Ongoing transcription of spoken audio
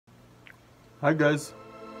Hi guys,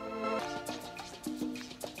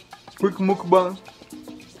 quick mukbang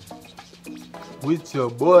with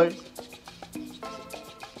your boy.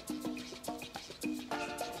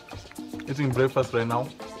 Eating breakfast right now,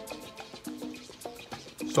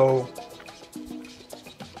 so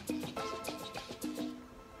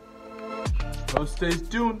stay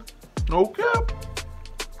tuned. Okay.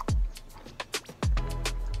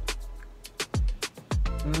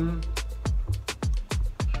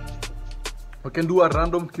 We can do a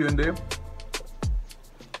random Q&A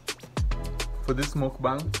for this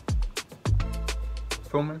mukbang.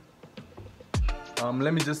 Film me.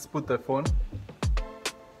 Let me just put the phone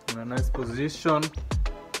in a nice position.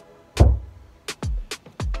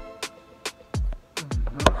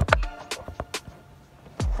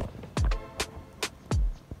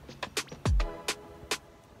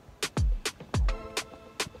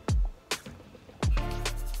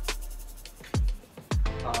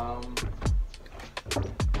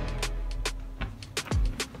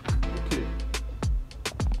 Okay.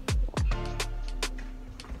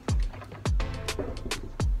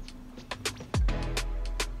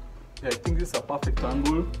 Yeah, I think this is a perfect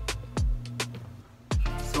angle.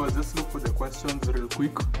 So I'll just look for the questions real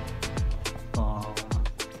quick.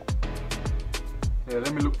 Yeah,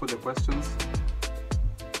 let me look for the questions.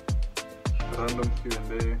 Random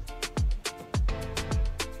Q&A.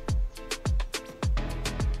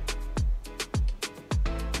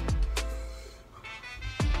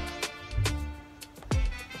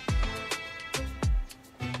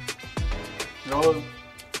 Y'all,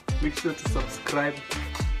 make sure to subscribe,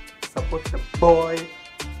 support the boy,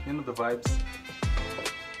 you know the vibes.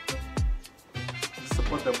 Just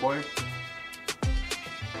support the boy.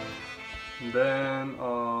 And then,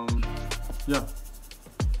 yeah,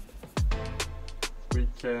 we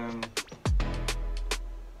can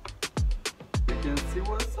see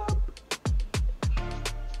what's up.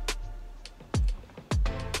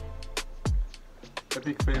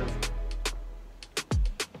 Epic fails.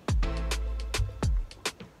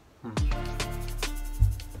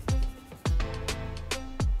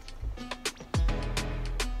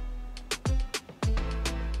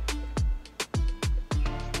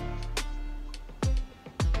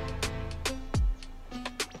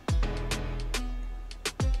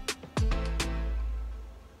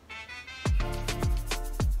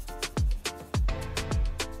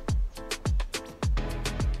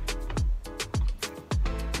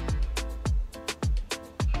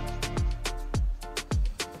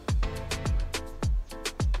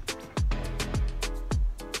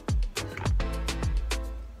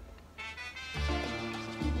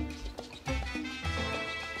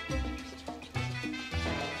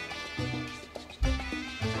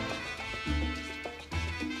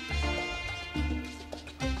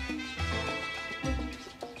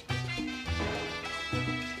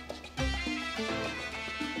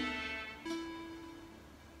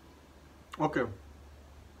 Okay,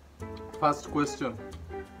 first question.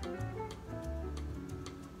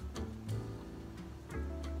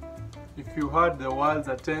 If you had the world's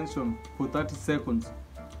attention for 30 seconds,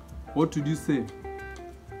 what would you say?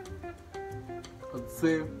 I'd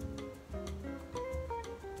say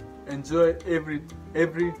enjoy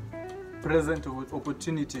every present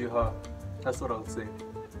opportunity you have. That's what I'll say.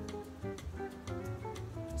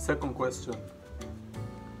 Second question.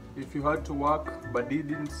 If you had to work but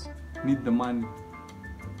didn't need the money,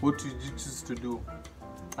 what would you choose to do?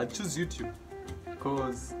 I'd choose YouTube,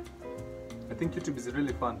 because I think YouTube is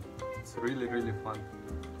really fun. It's really fun.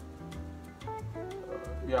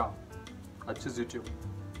 Yeah, I'd choose YouTube.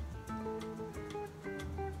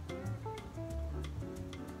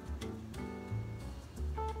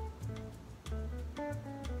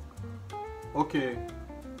 Okay.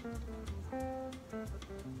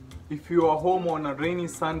 If you are home on a rainy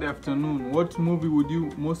Sunday afternoon, what movie would you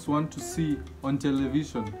most want to see on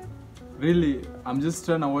television? Really, I'm just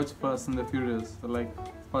trying to watch Fast and the Furious, like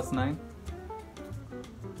Fast 9.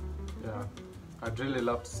 Yeah, I'd really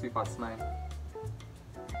love to see Fast 9.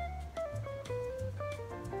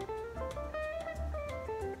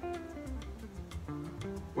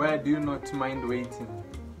 Where do you not mind waiting?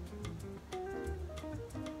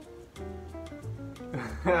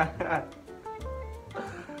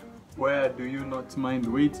 Where do you not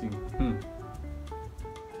mind waiting?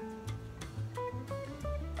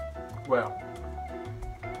 Well,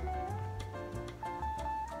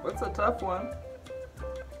 that's a tough one.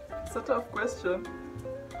 It's a tough question.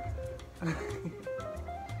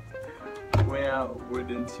 Where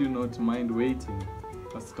wouldn't you not mind waiting?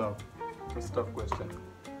 That's tough. That's a tough question.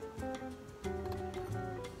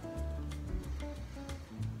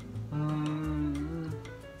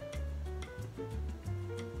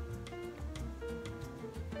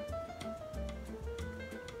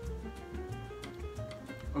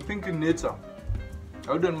 I think in nature.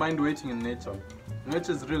 I wouldn't mind waiting in nature.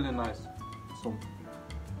 Nature is really nice. So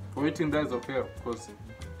waiting there is okay because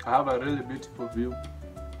I have a really beautiful view.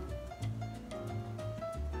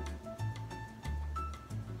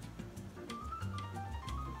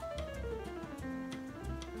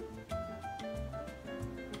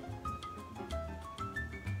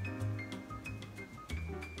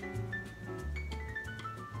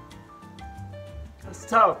 That's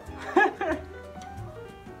tough.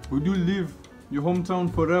 Would you leave your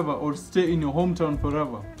hometown forever or stay in your hometown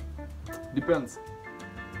forever? Depends.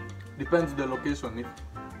 Depends the location.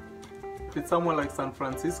 If it's somewhere like San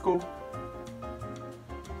Francisco,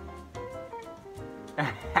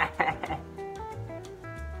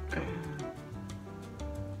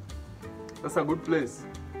 that's a good place.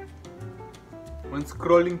 When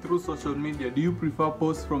scrolling through social media, do you prefer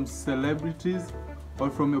posts from celebrities or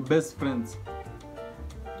from your best friends?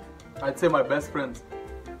 I'd say my best friends.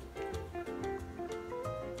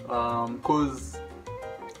 Cause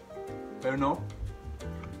you know,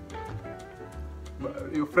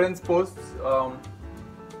 your friends' posts,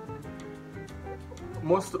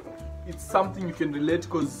 it's something you can relate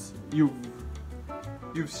because you've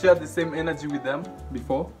shared the same energy with them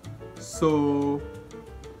before, so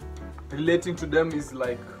relating to them is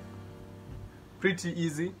like pretty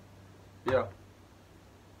easy. Yeah.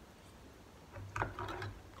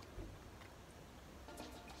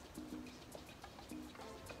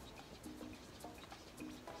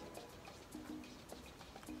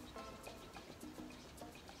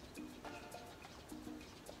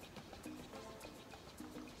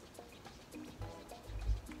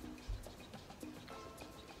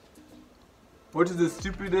 What is the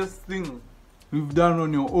stupidest thing you've done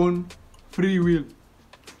on your own free will?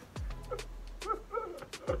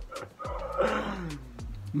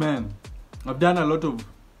 Man, I've done a lot of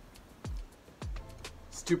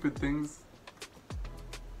stupid things.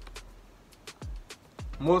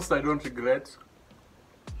 Most I don't regret.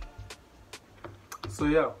 So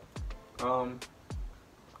yeah.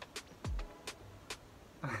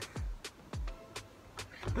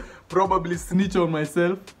 Probably snitch on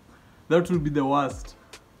myself. That will be the worst.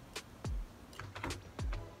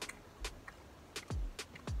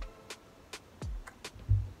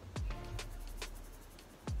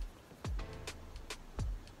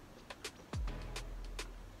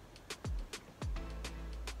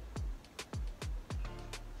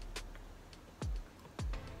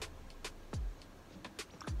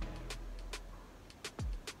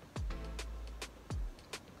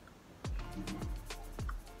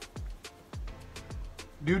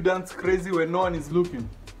 Do you dance crazy when no one is looking?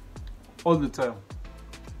 All the time.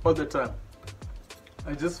 All the time.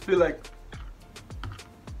 I just feel like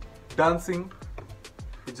dancing,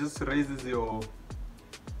 it just raises your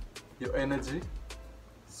energy.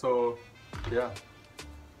 So yeah,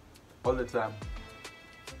 all the time.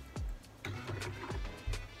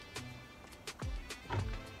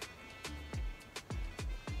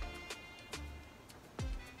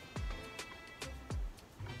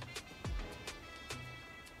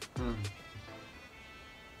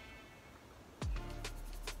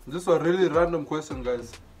 This is a really random question,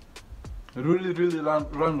 guys. Really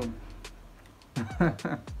random.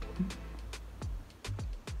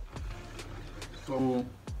 So,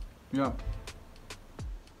 yeah.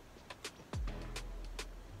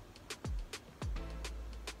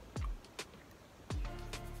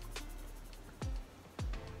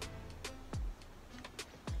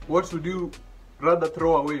 What would you rather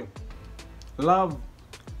throw away? Love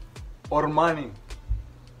or money?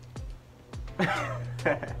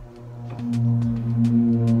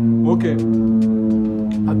 Okay,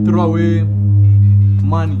 I throw away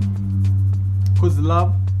money, because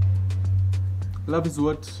love is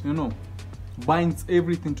what, you know, binds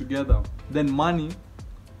everything together. Then money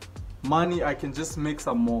I can just make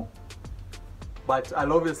some more, but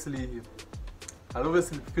I'll obviously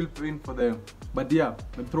feel pain for them. But yeah,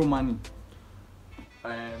 I throw money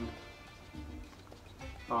and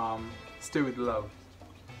stay with love.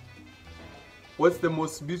 What's the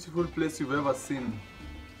most beautiful place you've ever seen?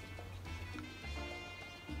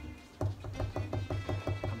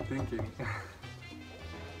 I'm thinking.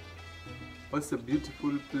 What's the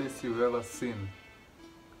beautiful place you've ever seen?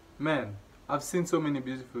 Man, I've seen so many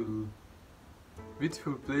beautiful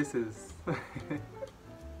places.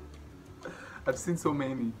 I've seen so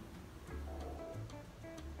many.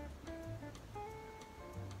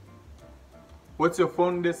 What's your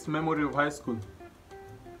fondest memory of high school?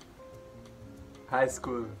 High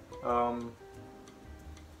school,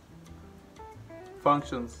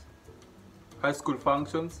 functions, high school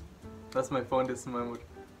functions. That's my fondest memory.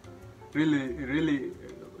 Really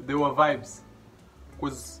they were vibes,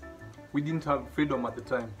 because we didn't have freedom at the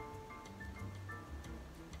time.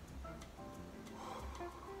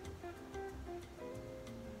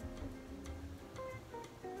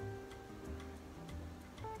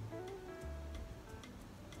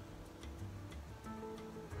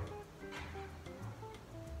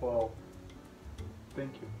 Wow.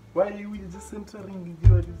 Thank you. Why are you just entering?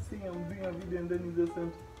 You are saying I'm doing a video and then you just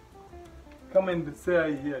enter. Come and say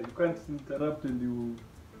I hear. You can't interrupt and you...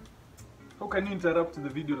 How can you interrupt the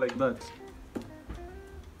video like that?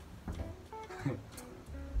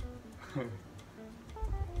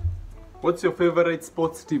 What's your favorite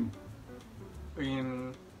sports team?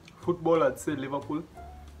 In football, I'd say Liverpool.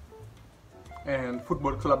 And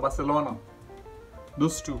Football Club Barcelona.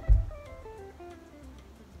 Those two.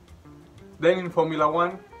 Then in Formula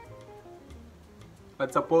 1,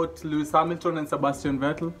 I'd support Lewis Hamilton and Sebastian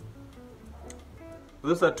Vettel.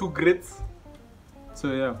 Those are two greats.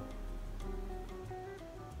 So yeah.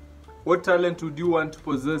 What talent would you want to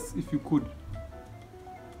possess if you could?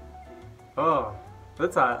 Oh,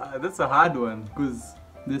 that's a hard one, because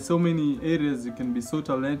there's so many areas you can be so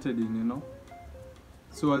talented in, you know.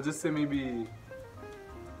 So I'll just say maybe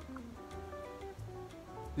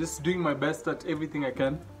just doing my best at everything I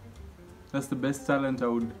can. That's the best talent I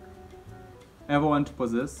would ever want to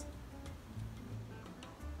possess.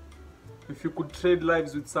 If you could trade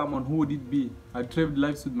lives with someone, who would it be? I'd trade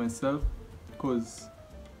lives with myself, because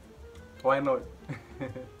why not?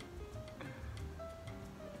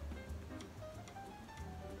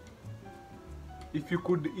 If you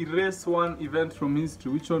could erase one event from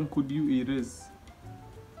history, which one could you erase?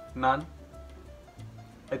 None.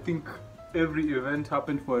 I think every event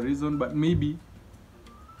happened for a reason, but maybe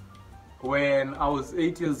when I was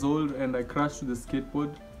 8 years old and I crashed with a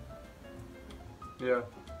skateboard. Yeah,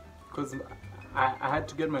 because I had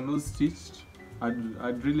to get my nose stitched.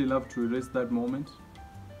 I'd really love to erase that moment.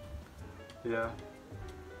 Yeah.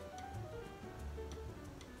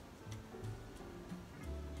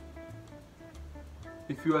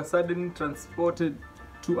 If you are suddenly transported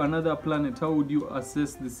to another planet, how would you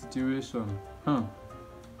assess the situation?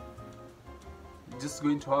 Just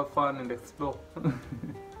going to have fun and explore.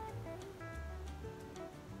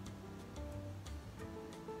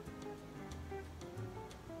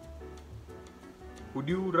 Would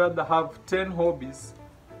you rather have 10 hobbies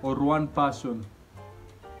or one passion?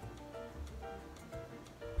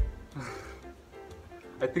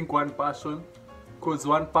 I think one passion, because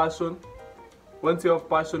one passion, once you have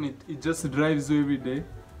passion, it just drives you every day.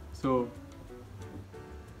 So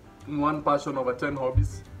one passion over 10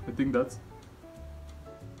 hobbies, I think that's.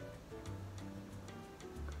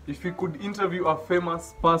 If you could interview a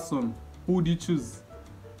famous person, who would you choose?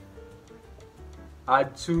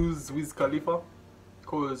 I'd choose Wiz Khalifa,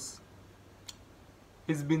 because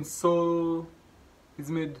he's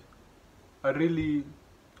made a really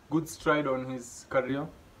good stride on his career.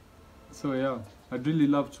 So yeah, I'd really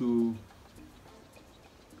love to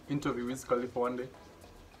interview Wiz Khalifa one day.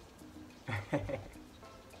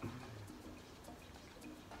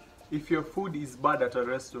 If your food is bad at a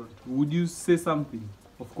restaurant, would you say something?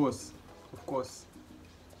 Of course, of course,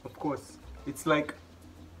 of course. It's like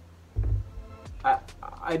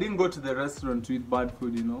I didn't go to the restaurant to eat bad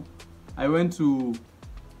food, you know. I went to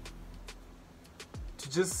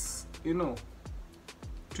just, you know,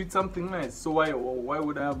 to eat something nice. So why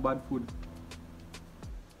would I have bad food?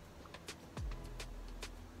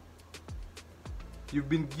 You've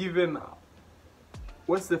been given,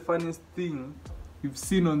 what's the funniest thing you've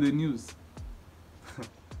seen on the news?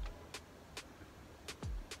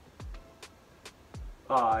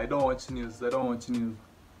 I don't watch news. I don't watch news.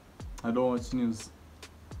 I don't watch news.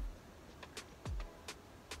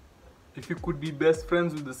 If you could be best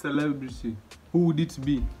friends with a celebrity, who would it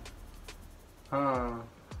be?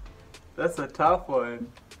 That's a tough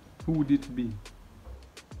one. Who would it be?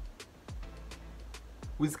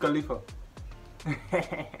 Wiz Khalifa.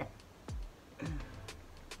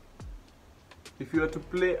 If you were to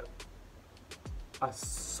play a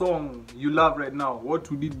song you love right now, what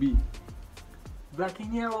would it be? Black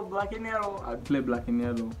and yellow, black and yellow. I'd play black and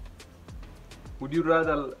yellow. Would you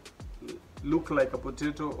rather look like a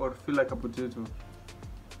potato or feel like a potato?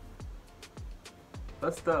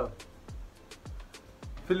 That's tough.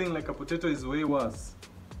 Feeling like a potato is way worse.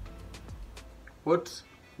 What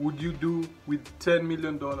would you do with $10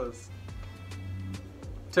 million?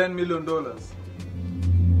 $10 million.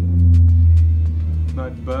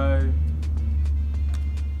 I'd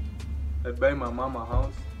buy my mama a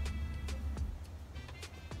house,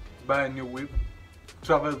 buy a new whip,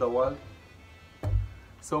 travel the world.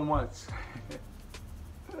 So much.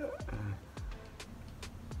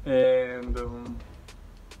 and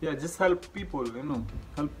yeah, just help people, you know,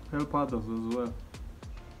 help others as well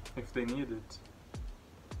if they need it.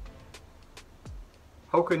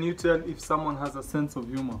 How can you tell if someone has a sense of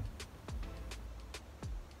humor?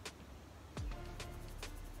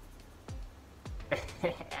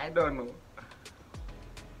 I don't know.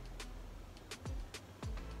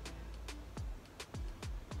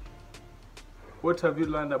 What have you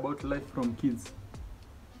learned about life from kids?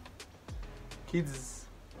 Kids'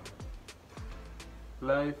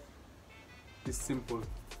 life is simple.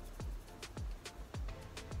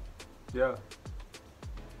 Yeah,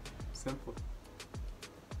 simple.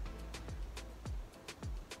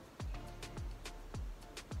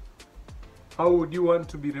 How would you want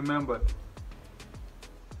to be remembered?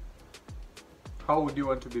 How would you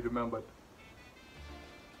want to be remembered?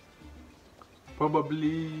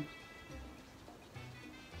 Probably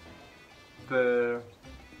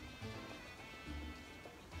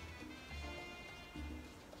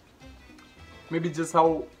maybe just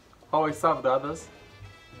how I served others.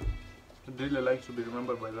 I'd really like to be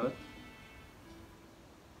remembered by that.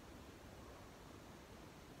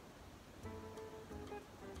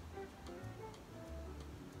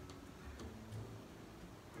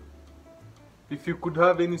 If you could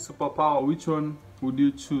have any superpower, which one would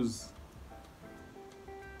you choose?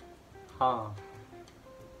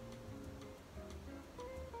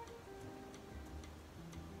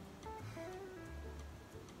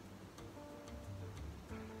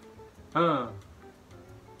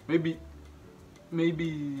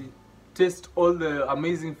 Maybe taste all the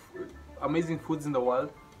amazing foods in the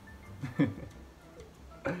world.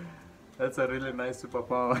 That's a really nice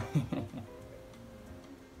superpower.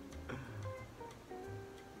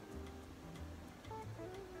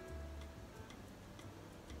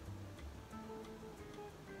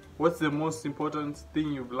 What's the most important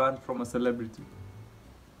thing you've learned from a celebrity?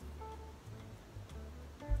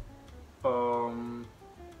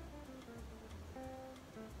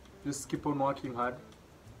 Just keep on working hard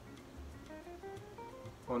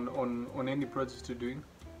on any project you're doing.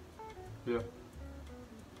 Yeah.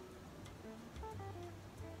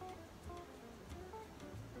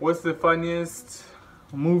 What's the funniest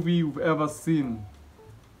movie you've ever seen?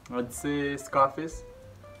 I'd say Scarface.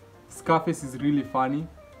 Scarface is really funny,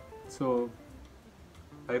 so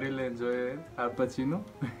I really enjoy it. Al Pacino.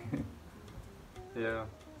 Yeah.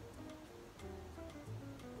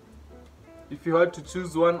 If you had to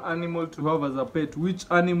choose one animal to have as a pet, which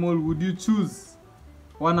animal would you choose?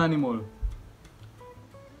 One animal.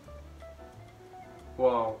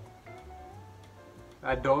 Wow.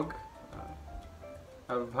 A dog.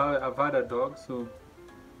 I've had a dog, so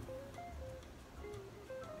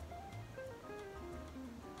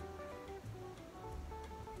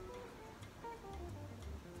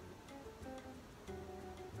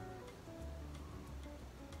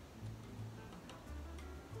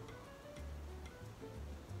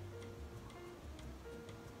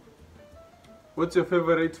what's your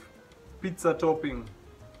favorite pizza topping?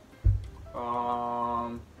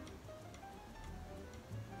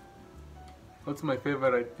 What's my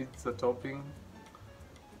favorite pizza topping?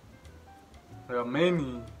 There are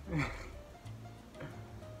many.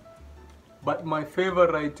 But my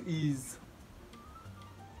favorite is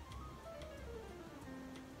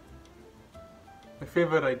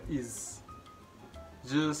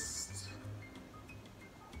just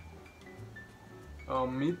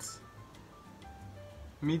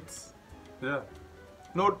meat, yeah,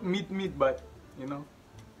 not meat, but you know.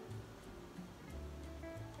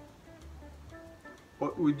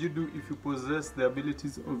 What would you do if you possess the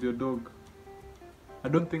abilities of your dog? I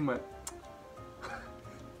don't think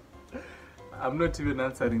I'm not even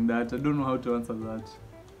answering that. I don't know how to answer that.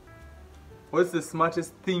 What's the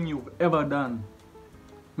smartest thing you've ever done?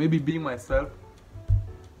 Maybe being myself.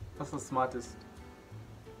 That's the smartest.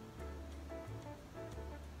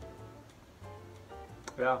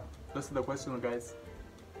 Yeah, that's the question, guys.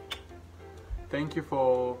 Thank you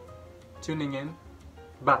for tuning in.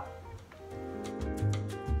 Bye.